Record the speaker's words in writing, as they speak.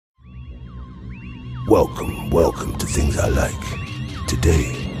Welcome to Things I Like.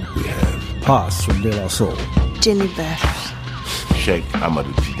 Today we have Haas from De La Soul, Jenny Beth, Sheikh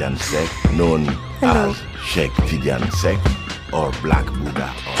Amadou Tidiane Seck, known as Sheikh Tidiane Seck or Black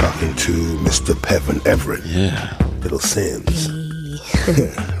Buddha. talking to Mr. Pevin Everett. Yeah. Little Sims.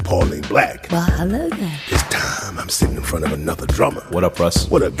 Pauline Black. Well, hello there. It's time. I'm sitting in front of another drummer. What up, Russ?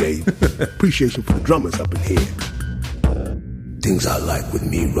 What up, Gabe? Appreciation for the drummers up in here. Things I Like with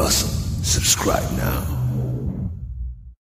me, Russell. Subscribe now.